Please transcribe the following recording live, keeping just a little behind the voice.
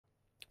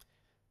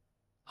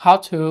How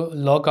to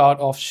log out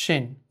of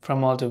SHEIN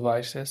from all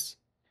devices.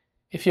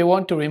 If you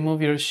want to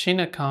remove your SHEIN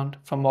account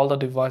from all the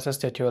devices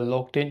that you are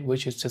logged in,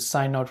 which is to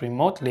sign out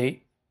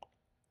remotely,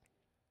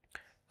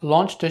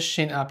 launch the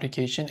SHEIN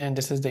application and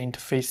this is the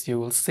interface you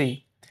will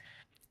see.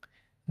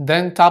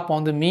 Then tap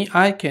on the Me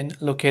icon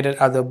located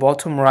at the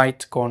bottom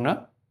right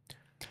corner.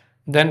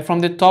 Then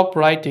from the top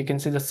right you can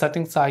see the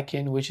settings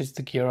icon, which is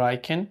the gear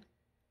icon.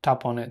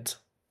 Tap on it.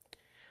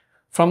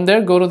 From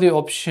there, go to the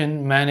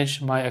option Manage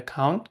My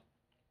Account.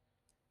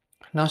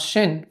 Now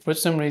SHEIN, for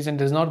some reason,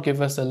 does not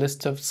give us a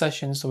list of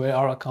sessions where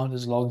our account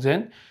is logged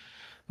in,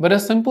 but a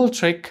simple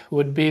trick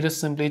would be to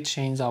simply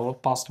change our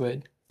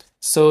password.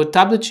 So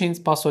tap the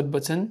Change Password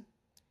button,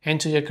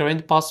 enter your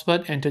current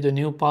password, enter the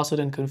new password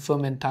and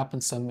confirm and tap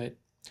on Submit.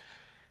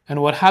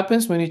 And what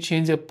happens when you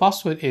change your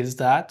password is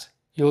that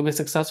you will be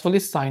successfully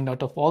signed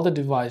out of all the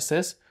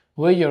devices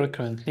where you're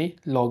currently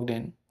logged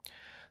in.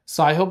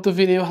 So I hope the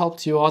video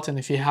helped you out, and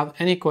if you have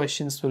any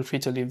questions, feel free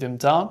to leave them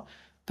down.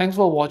 Thanks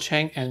for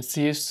watching and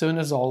see you soon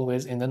as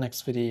always in the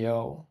next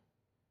video.